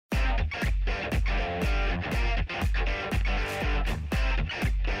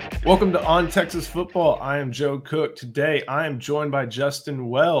Welcome to On Texas Football. I am Joe Cook. Today, I am joined by Justin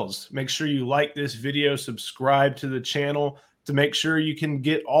Wells. Make sure you like this video, subscribe to the channel to make sure you can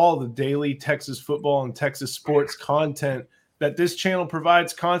get all the daily Texas football and Texas sports content that this channel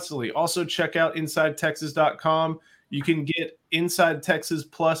provides constantly. Also, check out InsideTexas.com. You can get Inside Texas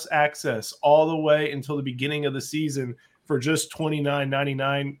Plus access all the way until the beginning of the season for just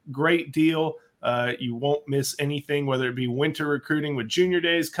 $29.99. Great deal. You won't miss anything, whether it be winter recruiting with junior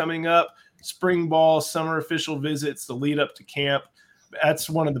days coming up, spring ball, summer official visits, the lead up to camp. That's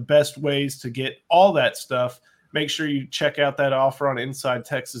one of the best ways to get all that stuff. Make sure you check out that offer on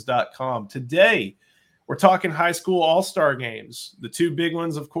InsideTexas.com. Today, we're talking high school all-star games. The two big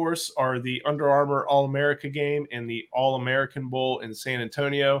ones, of course, are the Under Armour All-America game and the All-American Bowl in San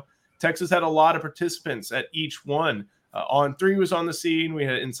Antonio. Texas had a lot of participants at each one. On3 was on the scene. We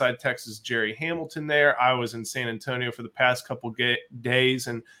had Inside Texas Jerry Hamilton there. I was in San Antonio for the past couple days.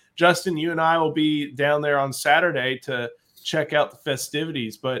 And Justin, you and I will be down there on Saturday to check out the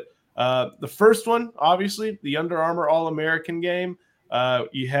festivities. But the first one, obviously, the Under Armour All-American game.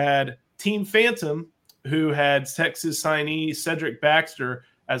 You had Team Phantom, who had Texas signee Cedric Baxter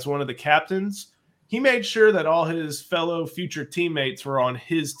as one of the captains. He made sure that all his fellow future teammates were on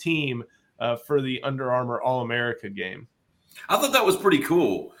his team for the Under Armour All-America game. I thought that was pretty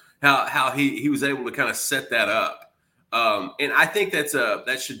cool how he was able to kind of set that up. And I think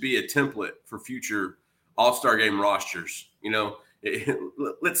that should be a template for future All-Star game rosters. You know,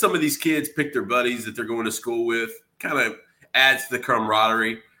 let some of these kids pick their buddies that they're going to school with. Kind of adds to the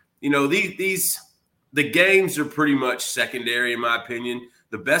camaraderie. You know, the games are pretty much secondary in my opinion.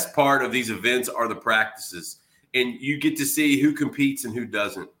 The best part of these events are the practices. And you get to see who competes and who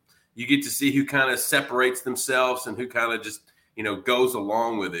doesn't. You get to see who kind of separates themselves and who kind of just, goes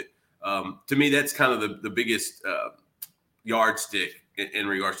along with it. To me, that's kind of the biggest yardstick in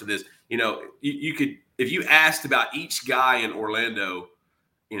regards to this. You could, if you asked about each guy in Orlando,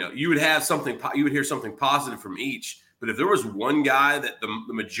 you would hear something positive from each. But if there was one guy that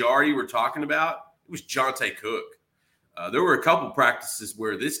the majority were talking about, it was Jonte Cook. There were a couple practices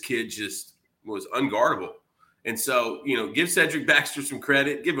where this kid just was unguardable. And so, give Cedric Baxter some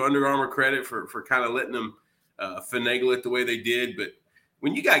credit, give Under Armour credit for kind of letting them finagle it the way they did. But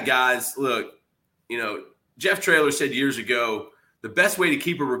when you got guys, look, Jeff Traylor said years ago, the best way to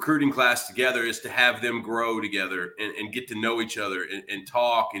keep a recruiting class together is to have them grow together and get to know each other and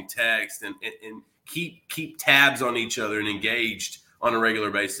talk and text and keep tabs on each other and engaged on a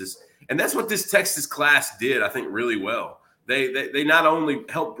regular basis. And that's what this Texas class did, I think, really well. They not only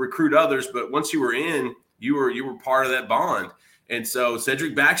helped recruit others, but once you were in, you were part of that bond. And so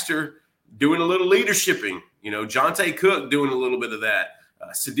Cedric Baxter doing a little leadershiping, Jonte Cook doing a little bit of that.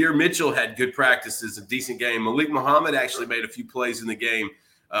 Sadir Mitchell had good practices, a decent game. Malik Muhammad actually made a few plays in the game.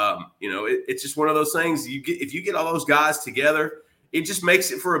 It's just one of those things. If you get all those guys together, it just makes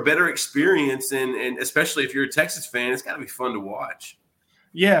it for a better experience. And especially if you're a Texas fan, it's got to be fun to watch.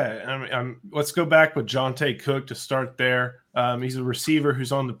 Yeah, let's go back with Jonte Cook to start there. He's a receiver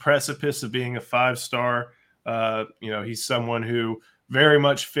who's on the precipice of being a 5-star. He's someone who very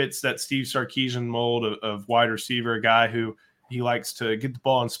much fits that Steve Sarkisian mold of wide receiver, a guy who he likes to get the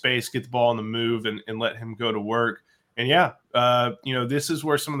ball in space, get the ball on the move, and let him go to work. And this is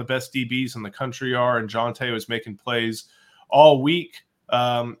where some of the best DBs in the country are, and Jonte was making plays all week.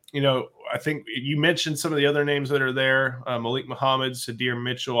 I think you mentioned some of the other names that are there. Malik Muhammad, Sadir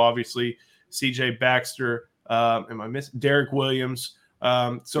Mitchell, obviously, CJ Baxter. Am I missing Derek Williams?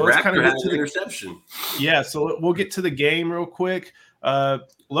 So let's kind of get to the interception. Yeah, so we'll get to the game real quick.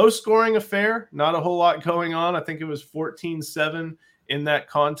 Low scoring affair, not a whole lot going on. I think it was 14-7 in that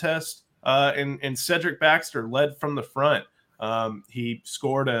contest. And Cedric Baxter led from the front. He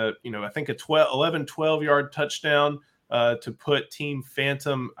scored a 12-yard touchdown to put Team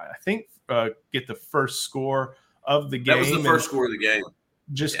Phantom, I think, get the first score of the game. That was the first score of the game.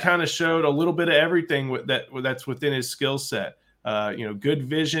 Just kind of showed a little bit of everything that's within his skill set. Good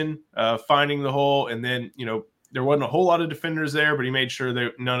vision, finding the hole, and then there wasn't a whole lot of defenders there, but he made sure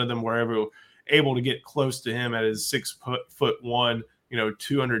that none of them were ever able to get close to him at his 6'1",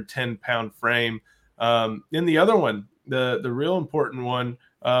 210-pound frame. Then the other one, the real important one,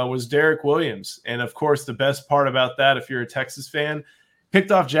 was Derek Williams. And, of course, the best part about that, if you're a Texas fan,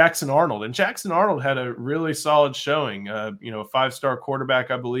 picked off Jackson Arnold. And Jackson Arnold had a really solid showing, a 5-star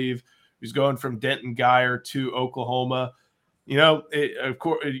quarterback, I believe, who's going from Denton Guyer to Oklahoma. Of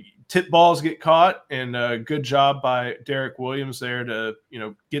course, tip balls get caught, and good job by Derek Williams there to,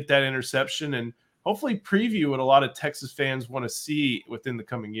 get that interception and hopefully preview what a lot of Texas fans want to see within the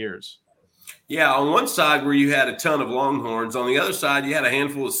coming years. Yeah, on one side where you had a ton of Longhorns, on the other side you had a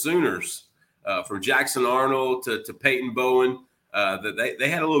handful of Sooners, from Jackson Arnold to Peyton Bowen. That they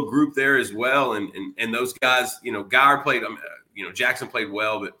had a little group there as well, and those guys, Guyer played, Jackson played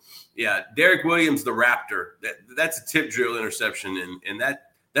well, but yeah, Derek Williams, the Raptor, that's a tip drill interception, and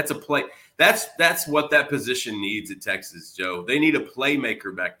that's a play. That's what that position needs at Texas, Joe. They need a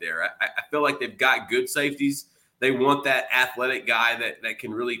playmaker back there. I feel like they've got good safeties. They want that athletic guy that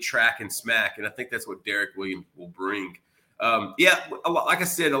can really track and smack, and I think that's what Derek Williams will bring. Like I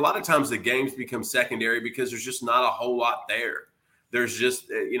said, a lot of times the games become secondary because there's just not a whole lot there. There's just,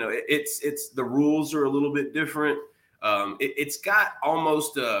 it's the rules are a little bit different. It's got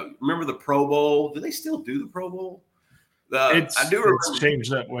almost, remember the Pro Bowl? Do they still do the Pro Bowl? I do remember. It's changed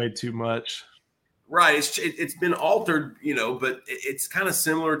that way too much. Right. It's been altered, but it's kind of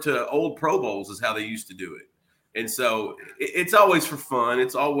similar to old Pro Bowls is how they used to do it. And so it's always for fun.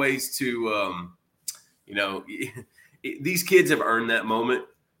 It's always to, these kids have earned that moment,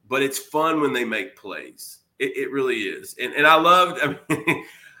 but it's fun when they make plays. It really is. And I loved,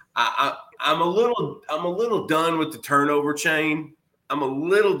 I'm a little done with the turnover chain. I'm a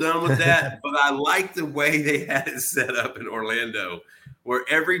little done with that, but I like the way they had it set up in Orlando, where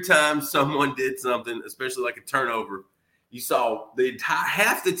every time someone did something, especially like a turnover, you saw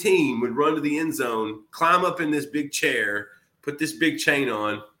half the team would run to the end zone, climb up in this big chair, put this big chain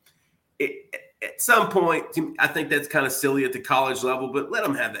on. At some point, I think that's kind of silly at the college level, but let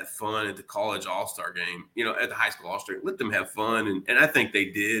them have that fun at the college all-star game, at the high school all-star. Let them have fun, and I think they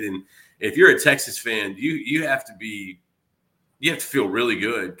did. And if you're a Texas fan, you have to feel really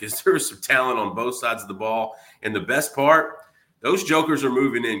good because there was some talent on both sides of the ball. And the best part, those jokers are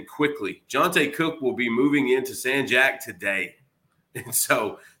moving in quickly. Jonte Cook will be moving into San Jack today. And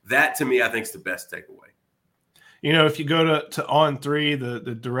so that, to me, I think is the best takeaway. If you go to On3,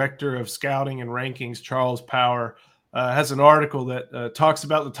 the director of scouting and rankings, Charles Power, has an article that talks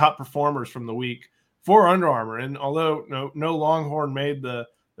about the top performers from the week for Under Armour. And although no Longhorn made the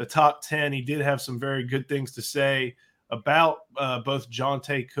top 10, he did have some very good things to say about both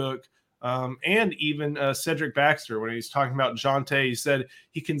Jonte Cook and even Cedric Baxter. When he's talking about Jonte, he said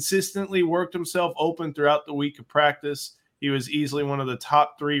he consistently worked himself open throughout the week of practice. He was easily one of the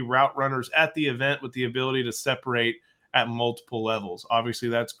top 3 route runners at the event with the ability to separate at multiple levels. Obviously,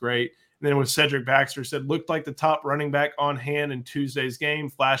 that's great. And then with Cedric Baxter, said looked like the top running back on hand in Tuesday's game,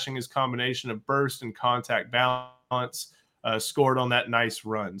 flashing his combination of burst and contact balance, scored on that nice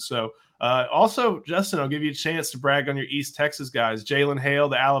run. So also, Justin, I'll give you a chance to brag on your East Texas guys. Jalen Hale,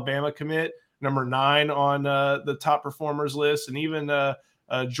 the Alabama commit, number 9 on the top performers list, and even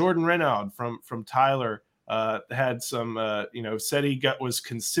Jordan Renaud from Tyler had some, said he was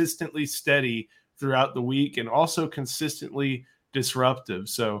consistently steady throughout the week and also consistently disruptive.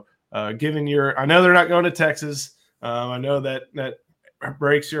 So I know they're not going to Texas. I know that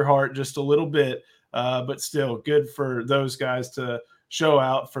breaks your heart just a little bit, but still good for those guys to show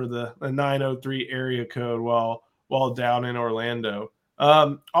out for the 903 area code while down in Orlando.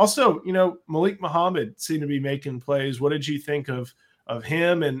 Also, Malik Muhammad seemed to be making plays. What did you think of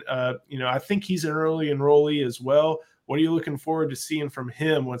him? And, I think he's an early enrollee as well. What are you looking forward to seeing from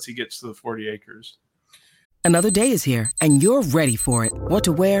him once he gets to the 40 acres? Another day is here, and you're ready for it. What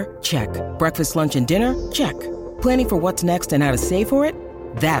to wear? Check. Breakfast, lunch, and dinner? Check. Planning for what's next and how to save for it?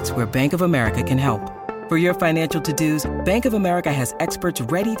 That's where Bank of America can help. For your financial to-dos, Bank of America has experts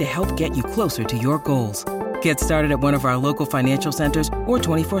ready to help get you closer to your goals. Get started at one of our local financial centers or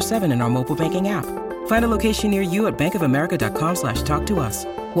 24/7 in our mobile banking app. Find a location near you at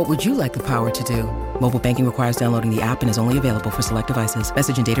bankofamerica.com/talktous. What would you like the power to do? Mobile banking requires downloading the app and is only available for select devices.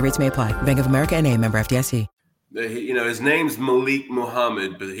 Message and data rates may apply. Bank of America N.A., member FDIC. His name's Malik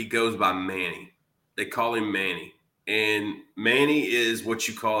Muhammad, but he goes by Manny. They call him Manny. And Manny is what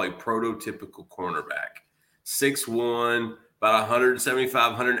you call a prototypical cornerback. 6'1", about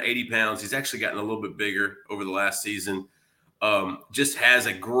 175, 180 pounds. He's actually gotten a little bit bigger over the last season. Just has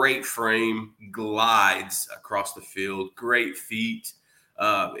a great frame, glides across the field, great feet.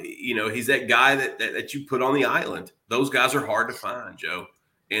 He's that guy that you put on the island. Those guys are hard to find, Joe.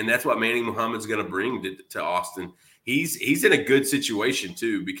 And that's what Manny Muhammad's going to bring to Austin. He's in a good situation,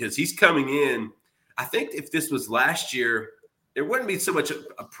 too, because he's coming in. I think if this was last year, there wouldn't be so much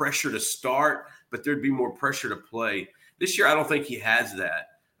a pressure to start, but there'd be more pressure to play. This year, I don't think he has that.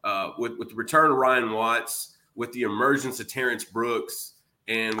 With the return of Ryan Watts, with the emergence of Terrence Brooks,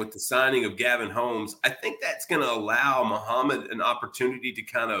 and with the signing of Gavin Holmes, I think that's going to allow Muhammad an opportunity to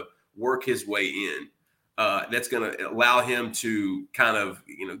kind of work his way in. That's going to allow him to kind of,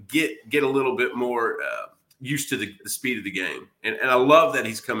 get a little bit more used to the speed of the game. And I love that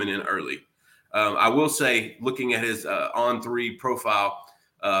he's coming in early. I will say, looking at his On3 profile,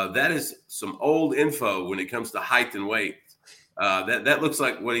 that is some old info when it comes to height and weight. That looks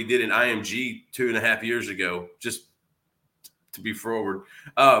like what he did in IMG 2.5 years ago, just to be forward.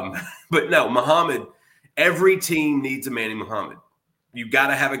 But no, Muhammad, every team needs a Manny Muhammad. You've got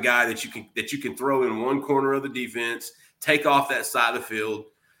to have a guy that you can throw in one corner of the defense, take off that side of the field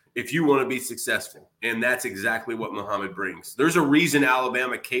if you want to be successful. And that's exactly what Muhammad brings. There's a reason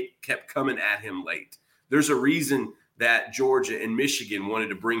Alabama kept coming at him late. There's a reason that Georgia and Michigan wanted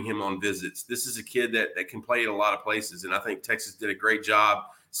to bring him on visits. This is a kid that can play in a lot of places, and I think Texas did a great job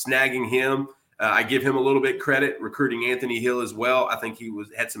snagging him. I give him a little bit credit recruiting Anthony Hill as well. I think he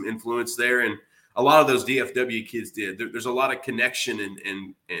had some influence there, and a lot of those DFW kids did. There's a lot of connection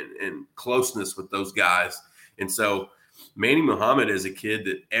and closeness with those guys, and so Manny Muhammad is a kid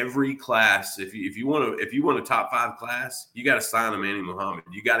that every class, if you want a top 5 class, you got to sign a Manny Muhammad.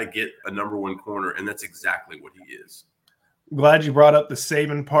 You got to get a number 1 corner, and that's exactly what he is. Glad you brought up the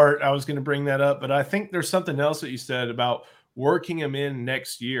Saban part. I was going to bring that up, but I think there's something else that you said about working him in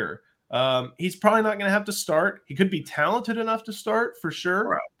next year. He's probably not going to have to start. He could be talented enough to start for sure,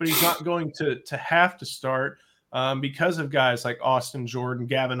 right, but he's not going to have to start because of guys like Austin Jordan,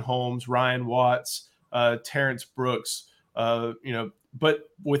 Gavin Holmes, Ryan Watts, Terrence Brooks. But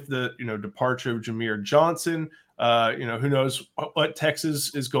with the departure of Jameer Johnson, who knows what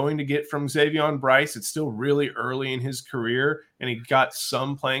Texas is going to get from Xavier Bryce. It's still really early in his career, and he got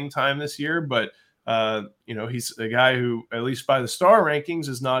some playing time this year, but he's a guy who, at least by the star rankings,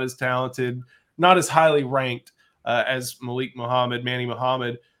 is not as talented, not as highly ranked as Manny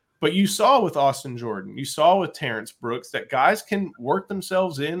Muhammad. But you saw with Austin Jordan, you saw with Terrence Brooks that guys can work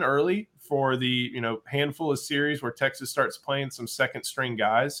themselves in early for the handful of series where Texas starts playing some second string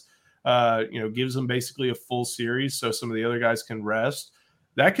guys. Gives them basically a full series so some of the other guys can rest.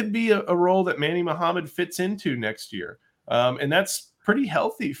 That could be a role that Manny Muhammad fits into next year, and that's pretty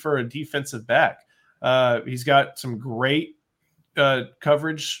healthy for a defensive back. He's got some great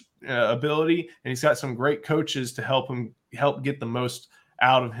coverage ability, and he's got some great coaches to help get the most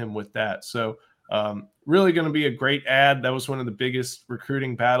out of him with that. So really going to be a great ad. That was one of the biggest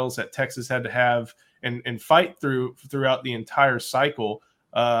recruiting battles that Texas had to have and fight throughout the entire cycle.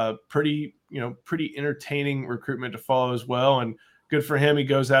 Pretty entertaining recruitment to follow as well. And good for him. He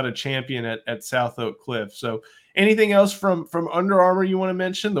goes out a champion at South Oak Cliff. So anything else from Under Armour you want to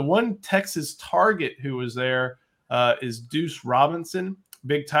mention? The one Texas target who was there is Deuce Robinson,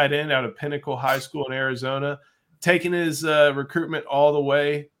 big tight end out of Pinnacle High School in Arizona, taking his recruitment all the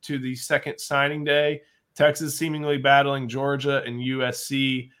way to the second signing day. Texas seemingly battling Georgia and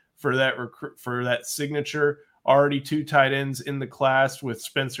USC for that signature. Already 2 tight ends in the class with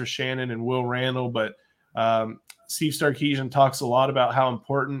Spencer Shannon and Will Randall, but Steve Sarkisian talks a lot about how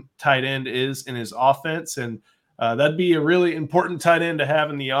important tight end is in his offense, and that'd be a really important tight end to have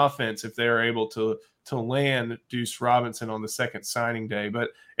in the offense if they're able to land Deuce Robinson on the second signing day. But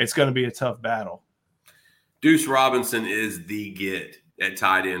it's going to be a tough battle. Deuce Robinson is the get at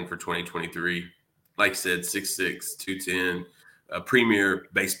tight end for 2023. Like I said, 6'6", 210, a premier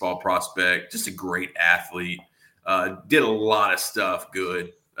baseball prospect, just a great athlete. Did a lot of stuff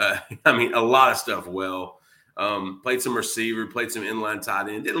good. A lot of stuff well. Played some receiver, played some inline tight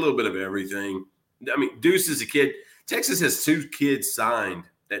end, did a little bit of everything. Deuce is a kid. Texas has 2 kids signed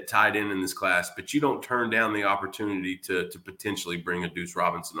at tight end in this class, but you don't turn down the opportunity to potentially bring a Deuce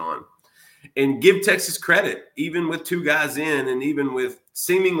Robinson on. And give Texas credit, even with 2 guys in, and even with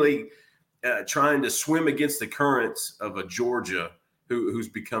seemingly trying to swim against the currents of a Georgia who's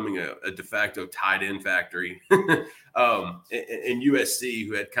becoming a de facto tight end factory, and USC,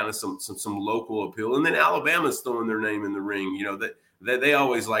 who had kind of some local appeal, and then Alabama's throwing their name in the ring. That they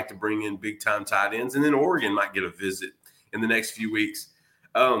always like to bring in big time tight ends, and then Oregon might get a visit in the next few weeks.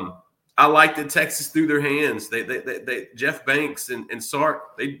 I like that Texas threw their hands. They Jeff Banks and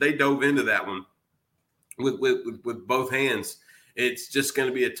Sark, they dove into that one with both hands. It's just going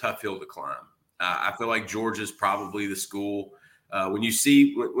to be a tough hill to climb. I feel like Georgia's probably the school.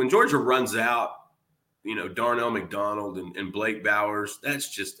 When Georgia runs out, Darnell McDonald and Blake Bowers,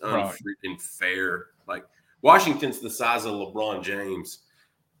 that's just unfreaking fair. Like, Washington's the size of LeBron James.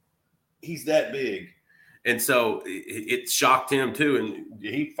 He's that big. And so it shocked him too. And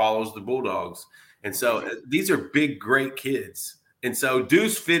he follows the Bulldogs. And so these are big, great kids. And so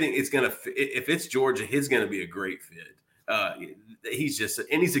Deuce fitting, if it's Georgia, he's going to be a great fit.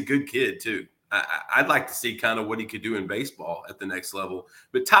 He's a good kid too. I'd like to see kind of what he could do in baseball at the next level,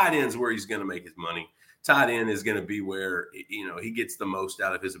 but tight end's where he's going to make his money. Tight end is going to be where, he gets the most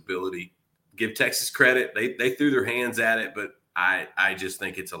out of his ability. Give Texas credit. They threw their hands at it, but I just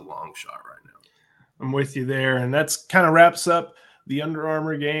think it's a long shot right now. I'm with you there. And that's kind of wraps up the Under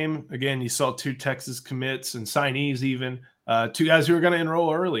Armour game. Again, you saw 2 Texas commits and signees even. 2 guys who are going to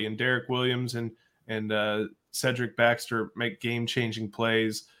enroll early, and Derek Williams and Cedric Baxter make game-changing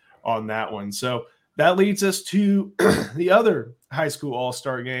plays on that one. So that leads us to the other high school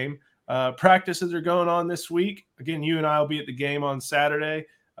all-star game. Practices are going on this week. Again, you and I will be at the game on Saturday.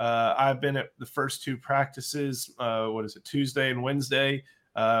 I've been at the first 2 practices, Tuesday and Wednesday,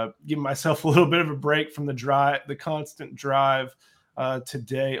 giving myself a little bit of a break from the constant drive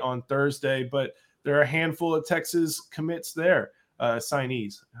today on Thursday. But there are a handful of Texas commits there,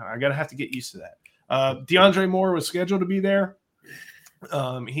 signees. I have to get used to that. DeAndre Moore was scheduled to be there.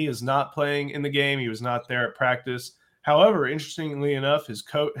 He is not playing in the game. He was not there at practice. However, interestingly enough, his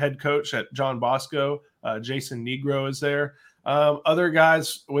head coach at John Bosco, Jason Negro, is there. Other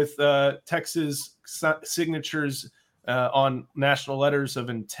guys with Texas signatures on national letters of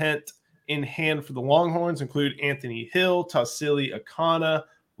intent in hand for the Longhorns include Anthony Hill, Tausili Akana,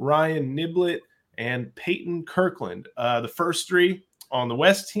 Ryan Niblett, and Peyton Kirkland. The first 3 on the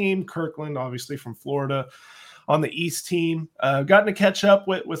West team, Kirkland, obviously from Florida. On the East team, gotten to catch up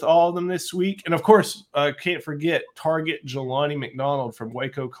with all of them this week. And, of course, can't forget Target Jelani McDonald from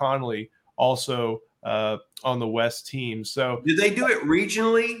Waco Connolly, also on the West team. So did they do it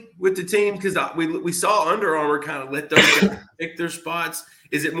regionally with the team? Because we saw Under Armour kind of let those guys pick their spots.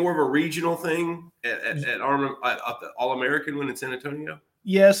 Is it more of a regional thing at All-American when it's San Antonio?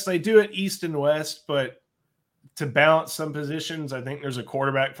 Yes, they do it East and West, but to balance some positions, I think there's a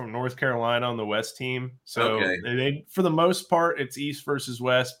quarterback from North Carolina on the West team. So they, for the most part, it's East versus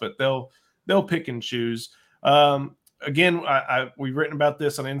West, but they'll pick and choose. Again, we've written about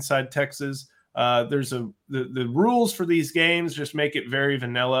this on Inside Texas. There's the rules for these games just make it very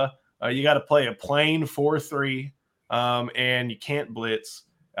vanilla. You got to play a plain 4-3, and you can't blitz.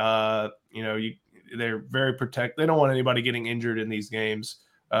 They're very protected. They don't want anybody getting injured in these games,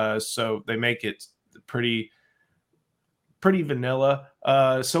 so they make it pretty vanilla.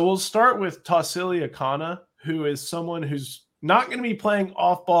 So we'll start with Tausili Akana, who is someone who's not going to be playing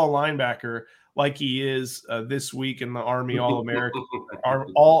off-ball linebacker like he is this week in the Army All-American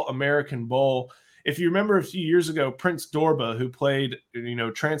Bowl. If you remember a few years ago, Prince Dorba, who played,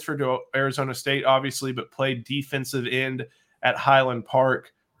 transferred to Arizona State, obviously, but played defensive end at Highland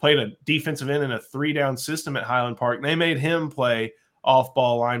Park, played a defensive end in a 3-down system at Highland Park. They made him play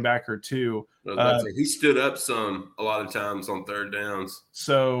off-ball linebacker too. He stood up a lot of times on 3rd downs.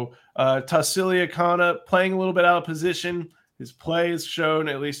 So Tausili Akana playing a little bit out of position. His play has shown,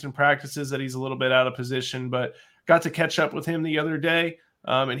 at least in practices, that he's a little bit out of position, but got to catch up with him the other day.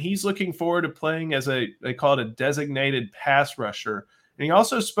 And he's looking forward to playing as they call it a designated pass rusher. And he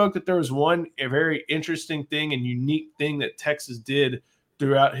also spoke that there was a very interesting thing and unique thing that Texas did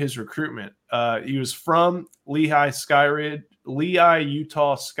throughout his recruitment. He was from Lehigh,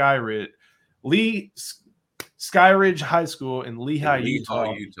 Utah Skyridge High School in Lehigh,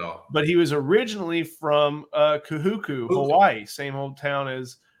 Utah. But he was originally from Kahuku, Hawaii, same old town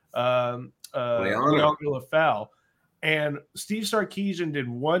as Leonga. And Steve Sarkisian did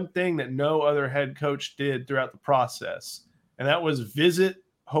one thing that no other head coach did throughout the process, and that was visit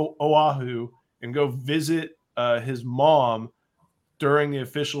Oahu and go visit his mom during the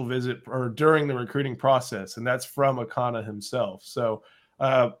official visit or during the recruiting process, and that's from Akana himself. So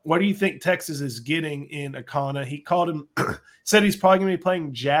what do you think Texas is getting in Akana? He called him, said he's probably going to be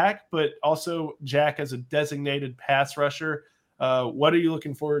playing Jack, but also Jack as a designated pass rusher. What are you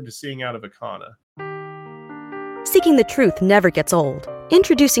looking forward to seeing out of Akana? Seeking the truth never gets old.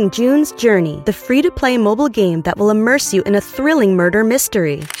 Introducing June's Journey, the free-to-play mobile game that will immerse you in a thrilling murder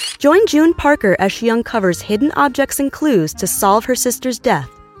mystery. Join June Parker as she uncovers hidden objects and clues to solve her sister's death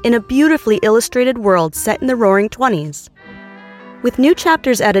in a beautifully illustrated world set in the Roaring '20s. With new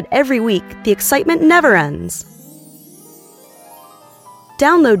chapters added every week, the excitement never ends.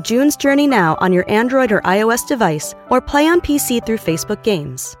 Download June's Journey now on your Android or iOS device, or play on PC through Facebook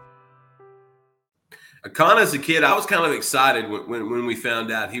Games. Akana, as a kid, I was kind of excited when we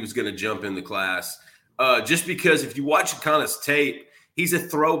found out he was going to jump in the class. Just because if you watch Akana's tape, he's a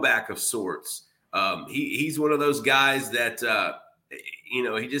throwback of sorts. He's one of those guys that,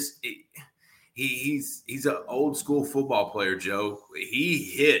 he's an old school football player, Joe. He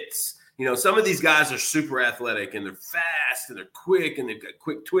hits. Some of these guys are super athletic and they're fast and they're quick and they've got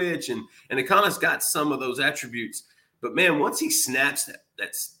quick twitch and Akana's got some of those attributes. But man, once he snaps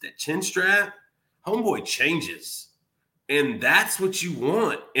that chin strap, homeboy changes. And that's what you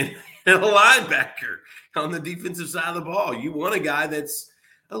want in a linebacker on the defensive side of the ball. You want a guy that's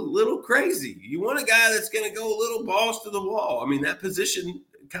a little crazy. You want a guy that's going to go a little balls to the wall. I mean, that position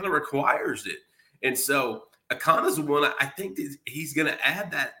kind of requires it. And so Akana's the one I think that he's going to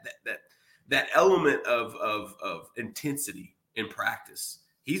add that element of intensity in practice.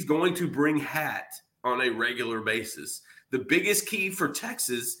 He's going to bring Hat on a regular basis. The biggest key for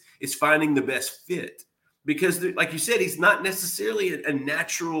Texas is finding the best fit because, like you said, he's not necessarily a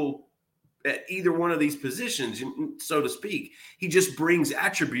natural at either one of these positions, so to speak. He just brings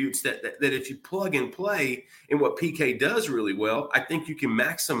attributes that if you plug and play in what PK does really well, I think you can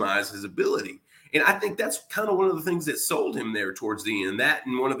maximize his ability. And I think that's kind of one of the things that sold him there towards the end, that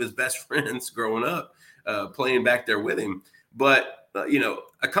and one of his best friends growing up playing back there with him. But,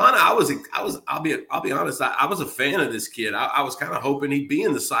 Akana, I'll be honest, I was a fan of this kid. I was kind of hoping he'd be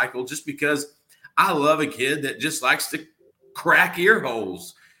in the cycle just because I love a kid that just likes to crack ear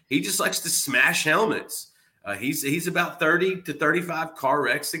holes. He just likes to smash helmets. He's about 30 to 35 car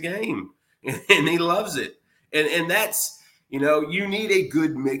wrecks a game, and he loves it. And that's, you need a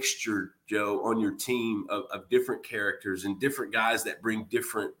good mixture, Joe, on your team of different characters and different guys that bring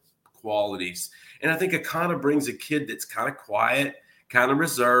different qualities. And I think Akana brings a kid that's kind of quiet, kind of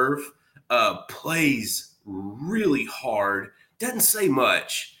reserved, plays really hard, doesn't say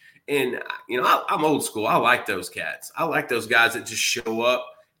much. And, I'm old school. I like those cats. I like those guys that just show up,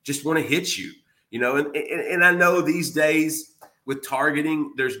 just want to hit you, and I know these days with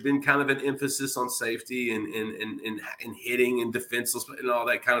targeting, there's been kind of an emphasis on safety and hitting and defenseless and all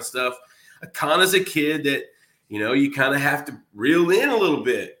that kind of stuff. Akana's a kid that, you kind of have to reel in a little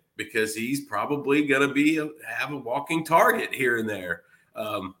bit because he's probably going to have a walking target here and there.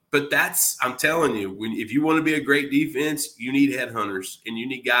 But I'm telling you, if you want to be a great defense, you need headhunters and you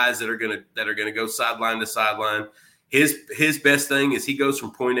need guys that are going to go sideline to sideline. His best thing is he goes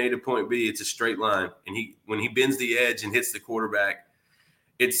from point A to point B. It's a straight line. And when he bends the edge and hits the quarterback,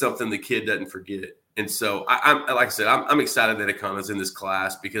 it's something the kid doesn't forget. And so I'm excited that Akana's in this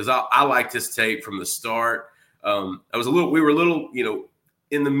class because I liked his tape from the start. We were a little,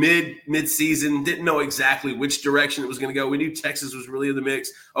 in the mid-season, didn't know exactly which direction it was going to go. We knew Texas was really in the mix.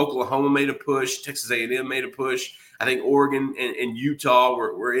 Oklahoma made a push. Texas A&M made a push. I think Oregon and Utah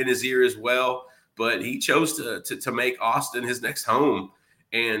were in his ear as well. But he chose to make Austin his next home.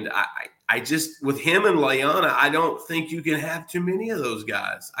 And I just, with him and Liana, I don't think you can have too many of those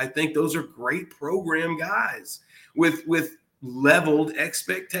guys. I think those are great program guys with leveled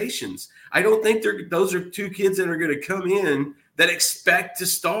expectations. I don't think those are two kids that are going to come in that expect to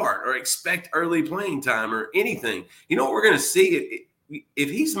start or expect early playing time or anything. You know what we're going to see? If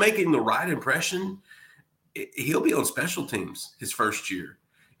he's making the right impression, he'll be on special teams his first year.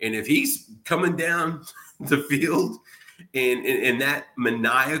 And if he's coming down the field in that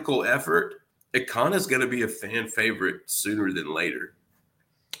maniacal effort, Akana's going to be a fan favorite sooner than later.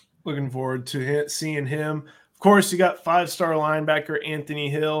 Looking forward to seeing him. Of course, you got 5-star linebacker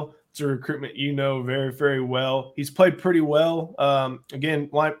Anthony Hill. It's a recruitment very, very well. He's played pretty well. Again,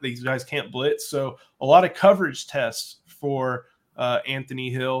 these guys can't blitz, so a lot of coverage tests for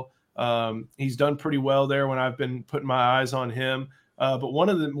Anthony Hill. He's done pretty well there when I've been putting my eyes on him. But one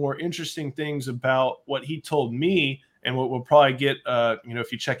of the more interesting things about what he told me, and what we'll probably get,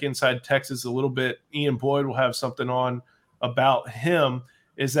 if you check Inside Texas a little bit, Ian Boyd will have something on about him,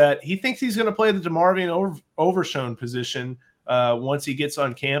 is that he thinks he's going to play the DeMarvion Overshown position once he gets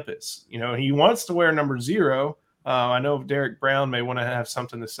on campus. He wants to wear number 0. I know Derek Brown may want to have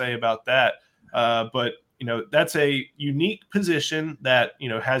something to say about that. But that's a unique position that,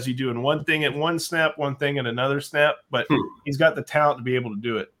 has you doing one thing at one snap, one thing at another snap, but he's got the talent to be able to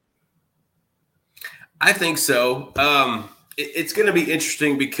do it. I think so. It's going to be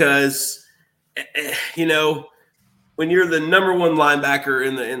interesting because, when you're the number one linebacker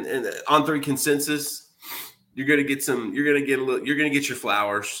in the on-3 consensus, you're going to get your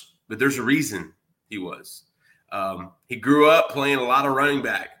flowers, but there's a reason he was. He grew up playing a lot of running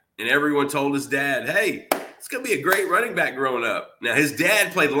back. And everyone told his dad, hey, it's going to be a great running back growing up. Now, his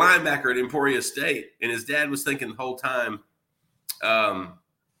dad played linebacker at Emporia State, and his dad was thinking the whole time,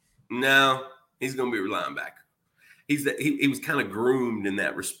 no, he's going to be a linebacker. He was kind of groomed in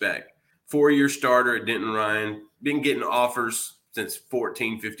that respect. 4-year starter at Denton Ryan, been getting offers since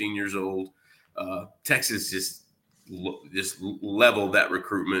 14, 15 years old. Texas just leveled that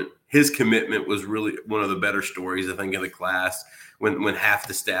recruitment. His commitment was really one of the better stories, I think, in the class. When half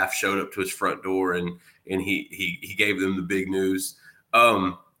the staff showed up to his front door and he gave them the big news.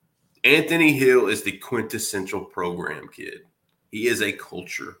 Anthony Hill is the quintessential program kid. He is a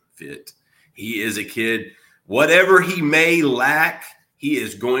culture fit. He is a kid, whatever he may lack, he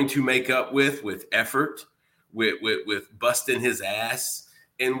is going to make up with effort, with busting his ass,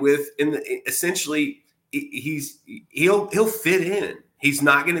 and essentially he'll fit in. He's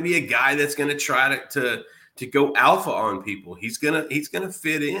not going to be a guy that's going to try to go alpha on people. He's gonna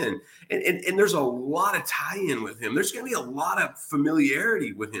fit in, and there's a lot of tie-in with him. There's going to be a lot of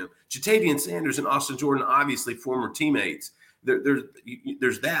familiarity with him. Jatavian Sanders and Austin Jordan, obviously former teammates.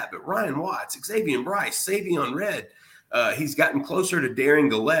 There's that, but Ryan Watts, Xavier Bryce, Savion Red, he's gotten closer to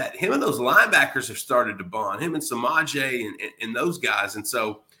Darian Gillette. Him and those linebackers have started to bond. Him and Samaje and those guys, and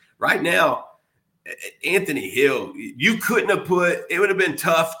so right now, Anthony Hill, you couldn't have it would have been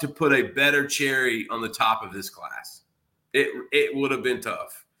tough to put a better cherry on the top of this class. It would have been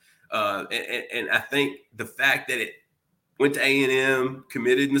tough. And I think the fact that it went to A&M,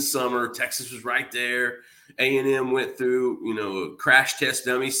 committed in the summer, Texas was right there. A&M went through, a crash test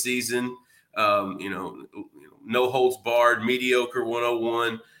dummy season, no holds barred, mediocre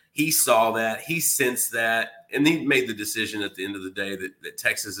 101. He saw that, he sensed that, and he made the decision at the end of the day that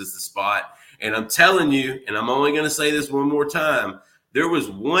Texas is the spot. And I'm telling you, and I'm only going to say this one more time, there was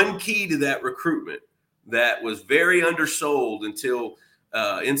one key to that recruitment that was very undersold until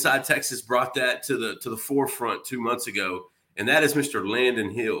Inside Texas brought that to the forefront 2 months ago, and that is Mr. Landon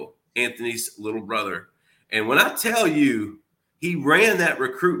Hill, Anthony's little brother. And when I tell you he ran that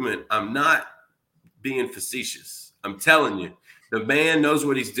recruitment, I'm not being facetious. I'm telling you, the man knows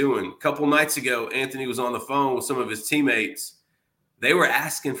what he's doing. A couple nights ago, Anthony was on the phone with some of his teammates. They were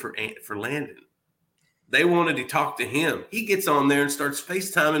asking for Landon. They wanted to talk to him. He gets on there and starts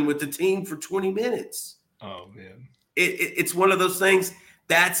FaceTiming with the team for 20 minutes. Oh, man. It's one of those things.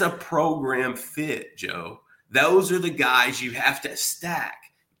 That's a program fit, Joe. Those are the guys you have to stack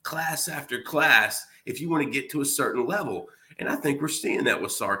class after class if you want to get to a certain level. And I think we're seeing that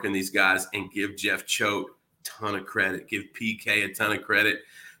with Sark and these guys, and give Jeff Choate a ton of credit, give PK a ton of credit.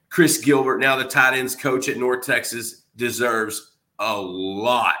 Chris Gilbert, now the tight ends coach at North Texas, deserves a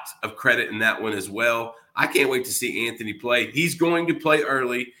lot of credit in that one as well. I can't wait to see Anthony play. He's going to play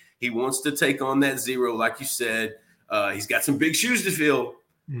early. He wants to take on that zero, like you said. He's got some big shoes to fill,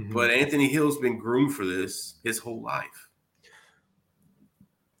 but Anthony Hill's been groomed for this his whole life.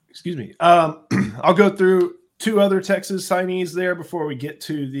 Excuse me. I'll go through two other Texas signees there before we get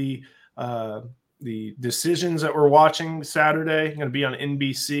to the decisions that we're watching Saturday. Going to be on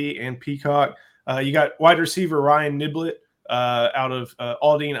NBC and Peacock. You got wide receiver Ryan Niblett out of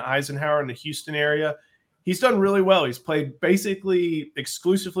Aldine Eisenhower in the Houston area. He's done really well. He's played basically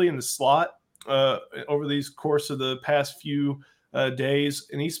exclusively in the slot over these course of the past few days,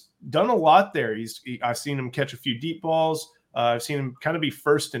 and he's done a lot there. I've seen him catch a few deep balls. I've seen him kind of be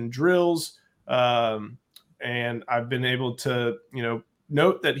first in drills, and I've been able to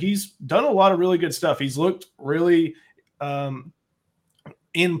note that he's done a lot of really good stuff. He's looked really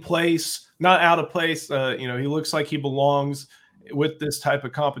in place, not out of place. He looks like he belongs with this type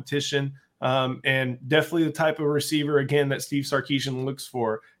of competition. And definitely the type of receiver, again, that Steve Sarkisian looks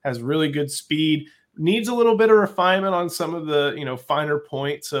for. Has really good speed, needs a little bit of refinement on some of the, finer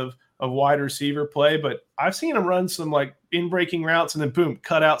points of wide receiver play. But I've seen him run some like in-breaking routes and then boom,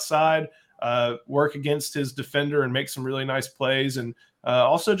 cut outside, work against his defender and make some really nice plays. And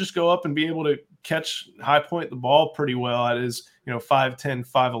also just go up and be able to catch high point the ball pretty well at his, 5'10",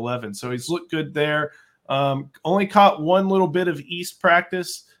 5'11". So he's looked good there. Only caught one little bit of East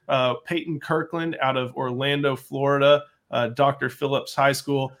practice. Peyton Kirkland out of Orlando, Florida, Dr. Phillips High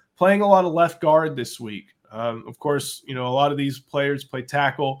School, playing a lot of left guard this week. Of course, a lot of these players play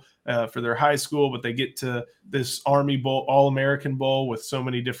tackle for their high school, but they get to this Army Bowl, All-American Bowl with so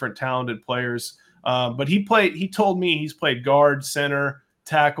many different talented players. But he told me he's played guard, center,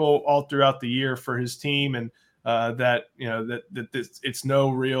 tackle all throughout the year for his team, and that it's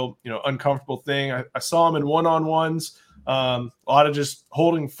no real uncomfortable thing. I saw him in one-on-ones. A lot of just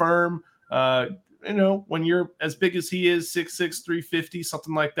holding firm. When you're as big as he is, 6'6", 350,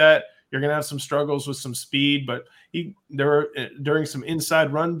 something like that, you're going to have some struggles with some speed. But during some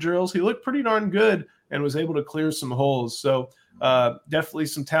inside run drills, he looked pretty darn good and was able to clear some holes. So definitely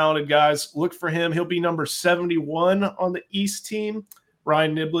some talented guys. Look for him. He'll be number 71 on the East team.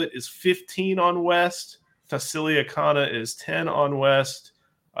 Ryan Niblett is 15 on West. Tassili Akana is 10 on West.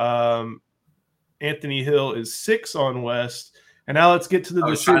 Anthony Hill is 6 on West. And now let's get to the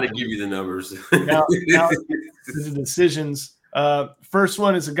decisions. I was trying to give you the numbers. now the decisions. First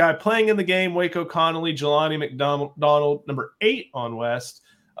one is a guy playing in the game, Waco Connolly, Jelani McDonald, number 8 on West.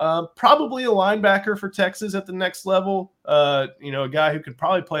 Probably a linebacker for Texas at the next level. A guy who could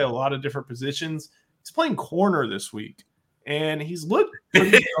probably play a lot of different positions. He's playing corner this week, and he's looked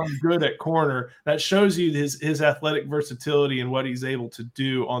pretty good at corner. That shows you his athletic versatility and what he's able to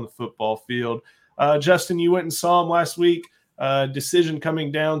do on the football field. Justin, you went and saw him last week. Decision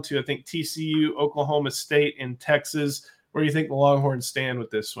coming down to, I think, TCU, Oklahoma State, and Texas. Where do you think the Longhorns stand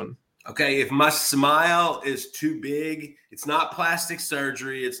with this one? Okay, if my smile is too big, it's not plastic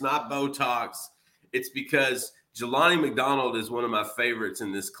surgery, it's not Botox. It's because Jelani McDonald is one of my favorites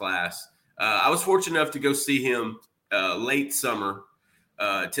in this class. I was fortunate enough to go see him late summer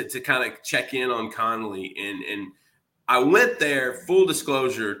to kind of check in on Conley. And I went there, full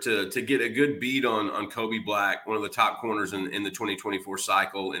disclosure, to get a good beat on Kobe Black, one of the top corners in the 2024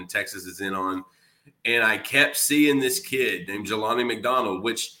 cycle, and Texas is in on. And I kept seeing this kid named Jelani McDonald,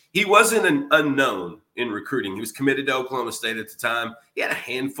 which he wasn't an unknown in recruiting. He was committed to Oklahoma State at the time. He had a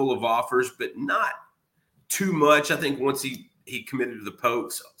handful of offers, but not too much. I think once he committed to the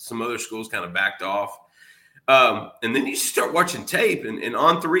Pokes, some other schools kind of backed off. And then you start watching tape, and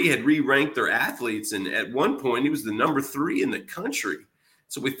On3 had re-ranked their athletes. And at one point, he was the number 3 in the country.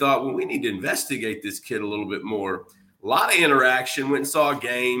 So we thought, well, we need to investigate this kid a little bit more. A lot of interaction, went and saw a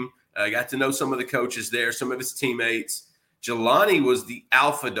game. Got to know some of the coaches there, some of his teammates. Jelani was the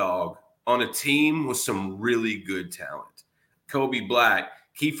alpha dog on a team with some really good talent. Kobe Black,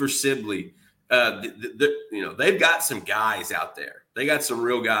 Kiefer Sibley. They've got some guys out there. They got some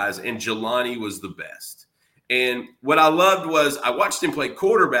real guys, and Jelani was the best. And what I loved was I watched him play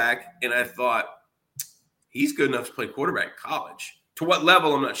quarterback, and I thought, he's good enough to play quarterback in college. To what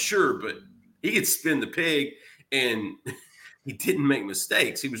level, I'm not sure, but he could spin the pig, and he didn't make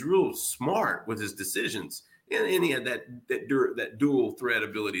mistakes. He was real smart with his decisions, and he had that dual threat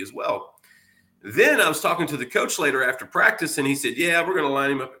ability as well. Then I was talking to the coach later after practice, and he said, yeah, we're going to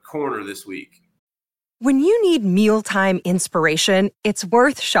line him up at corner this week. When you need mealtime inspiration, it's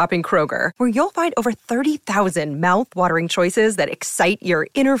worth shopping Kroger, where you'll find over 30,000 mouth-watering choices that excite your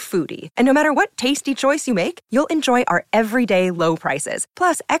inner foodie. And no matter what tasty choice you make, you'll enjoy our everyday low prices,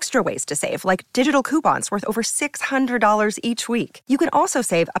 plus extra ways to save, like digital coupons worth over $600 each week. You can also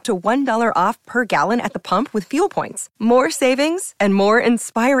save up to $1 off per gallon at the pump with fuel points. More savings and more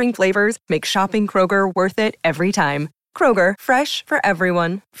inspiring flavors make shopping Kroger worth it every time. Kroger, fresh for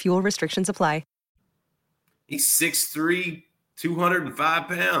everyone. Fuel restrictions apply. He's 6'3", 205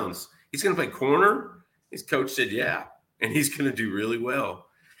 pounds. He's going to play corner. His coach said, yeah, and he's going to do really well.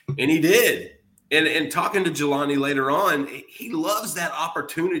 And he did. And talking to Jelani later on, he loves that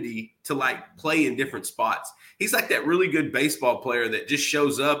opportunity to, play in different spots. He's like that really good baseball player that just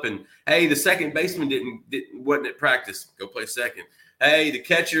shows up and, hey, the second baseman wasn't at practice. Go play second. Hey, the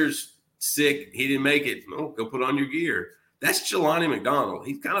catcher's sick. He didn't make it. Oh, go put on your gear. That's Jelani McDonald.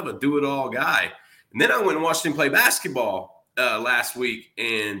 He's kind of a do-it-all guy. And then I went and watched him play basketball last week.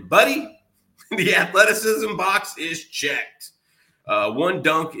 And, buddy, the athleticism box is checked. One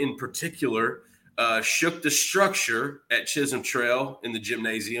dunk in particular shook the structure at Chisholm Trail in the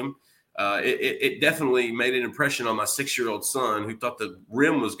gymnasium. It definitely made an impression on my 6-year-old son who thought the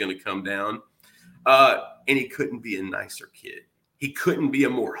rim was going to come down. And he couldn't be a nicer kid. He couldn't be a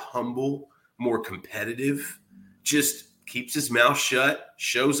more humble, more competitive, just keeps his mouth shut,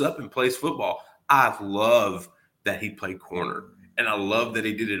 shows up and plays football. I love that he played corner, and I love that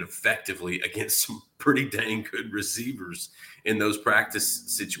he did it effectively against some pretty dang good receivers in those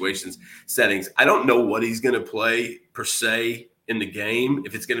practice settings. I don't know what he's going to play per se in the game,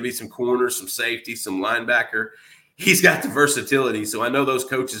 if it's going to be some corner, some safety, some linebacker. He's got the versatility, so I know those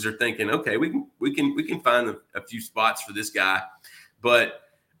coaches are thinking, okay, we can find a few spots for this guy. But,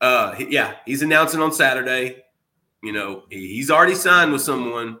 he's announcing on Saturday. You know, he's already signed with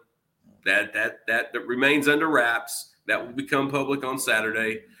someone. That remains under wraps. That will become public on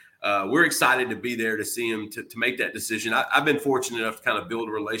Saturday. We're excited to be there to see him to make that decision. I've been fortunate enough to kind of build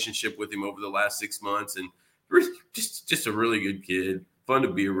a relationship with him over the last 6 months, and just a really good kid, fun to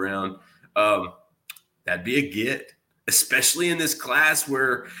be around. That'd be a get, especially in this class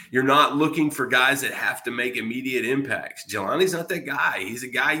where you're not looking for guys that have to make immediate impacts. Jelani's not that guy. He's a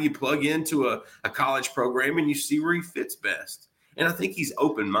guy you plug into a college program and you see where he fits best. And I think he's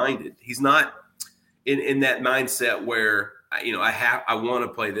open-minded. He's not in that mindset where, I want to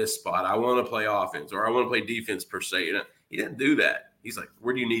play this spot. I want to play offense, or I want to play defense per se. He didn't do that. He's like,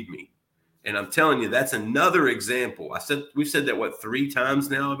 where do you need me? And I'm telling you, that's another example. We've said that, 3 times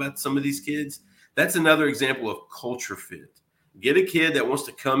now about some of these kids. That's another example of culture fit. Get a kid that wants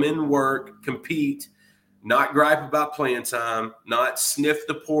to come in, work, compete, not gripe about playing time, not sniff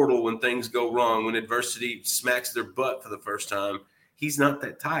the portal when things go wrong, when adversity smacks their butt for the first time. He's not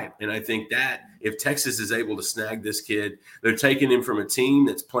that type. And I think that if Texas is able to snag this kid, they're taking him from a team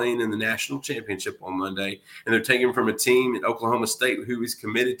that's playing in the national championship on Monday, and they're taking him from a team at Oklahoma State who he's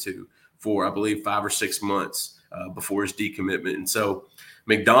committed to for, I believe, 5 or 6 months before his decommitment. And so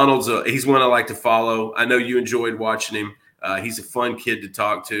McDonald's, he's one I like to follow. I know you enjoyed watching him. He's a fun kid to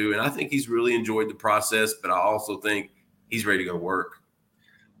talk to, and I think he's really enjoyed the process, but I also think he's ready to go work.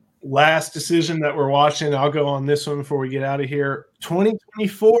 Last decision that we're watching, I'll go on this one before we get out of here.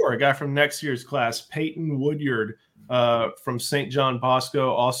 2024, a guy from next year's class, Peyton Woodyard from St. John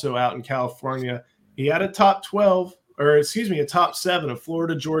Bosco, also out in California. He had a top 7 of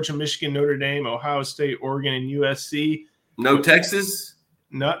Florida, Georgia, Michigan, Notre Dame, Ohio State, Oregon, and USC. No Texas?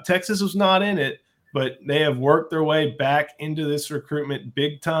 Texas was not in it, but they have worked their way back into this recruitment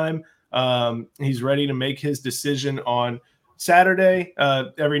big time. He's ready to make his decision on Saturday.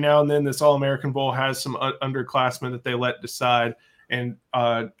 Every now and then, this All-American Bowl has some underclassmen that they let decide. And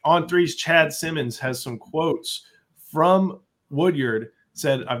On3's Chad Simmons has some quotes from Woodyard.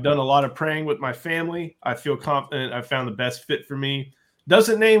 Said, "I've done a lot of praying with my family. I feel confident I found the best fit for me."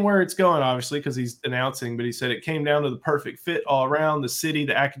 Doesn't name where it's going, obviously, because he's announcing, but he said it came down to the perfect fit all around, the city,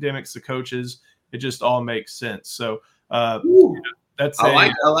 the academics, the coaches. It just all makes sense. So that's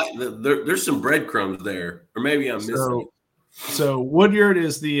there's some breadcrumbs there, or maybe I'm missing. So Woodyard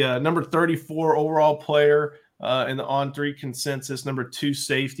is the number 34 overall player in the On3 consensus, number 2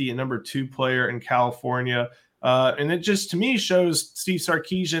 safety, and number 2 player in California. And it just, to me, shows Steve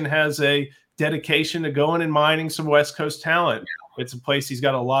Sarkisian has a dedication to going and mining some West Coast talent. It's a place he's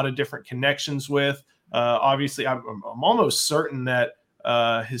got a lot of different connections with. Obviously, I'm almost certain that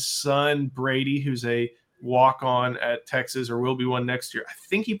his son, Brady, who's a walk-on at Texas or will be one next year, I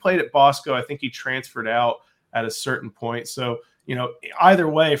think he played at Bosco. I think he transferred out at a certain point. So, either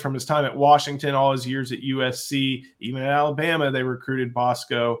way, from his time at Washington, all his years at USC, even at Alabama, they recruited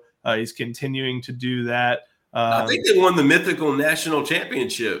Bosco. He's continuing to do that. I think they won the mythical national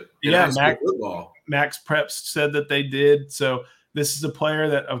championship in high school football. Max Preps said that they did. So this is a player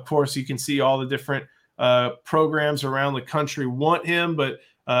that, of course, you can see all the different programs around the country want him. But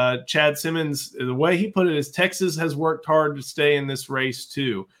Chad Simmons, the way he put it is Texas has worked hard to stay in this race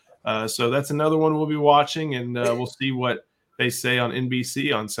too. So that's another one we'll be watching, and we'll see what they say on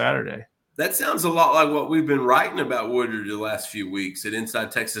NBC on Saturday. That sounds a lot like what we've been writing about Woodard the last few weeks at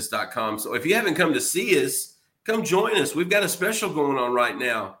InsideTexas.com. So if you haven't come to see us, come join us. We've got a special going on right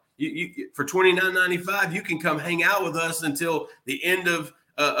now. You for $29.95, you can come hang out with us until the end of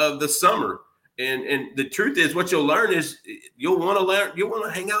the summer. And the truth is, what you'll learn is you'll want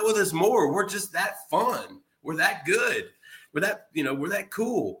to hang out with us more. We're just that fun. We're that good. We're that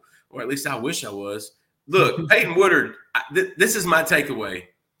cool. Or at least I wish I was. Look, Peyton Woodard, this is my takeaway.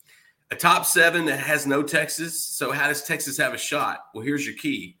 A top 7 that has no Texas. So how does Texas have a shot? Well, here's your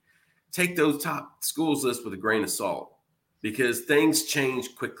key. Take those top schools list with a grain of salt, because things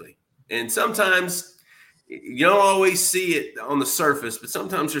change quickly. And sometimes you don't always see it on the surface, but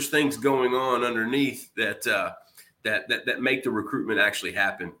sometimes there's things going on underneath that make the recruitment actually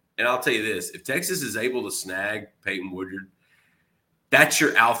happen. And I'll tell you this, if Texas is able to snag Peyton Woodyard, that's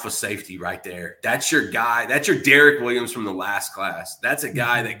your alpha safety right there. That's your guy. That's your Derek Williams from the last class. That's a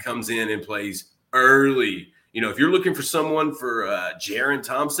guy that comes in and plays early. If you're looking for someone for Jaron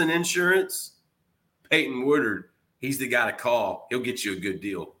Thompson insurance, Peyton Woodard, he's the guy to call. He'll get you a good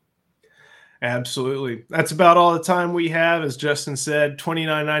deal. Absolutely. That's about all the time we have. As Justin said,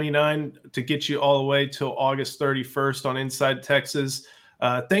 $29.99 to get you all the way till August 31st on Inside Texas.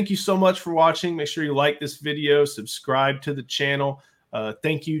 Thank you so much for watching. Make sure you like this video, subscribe to the channel.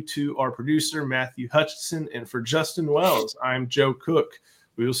 Thank you to our producer, Matthew Hutchinson, and for Justin Wells, I'm Joe Cook.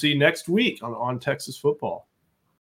 We will see you next week on Texas Football.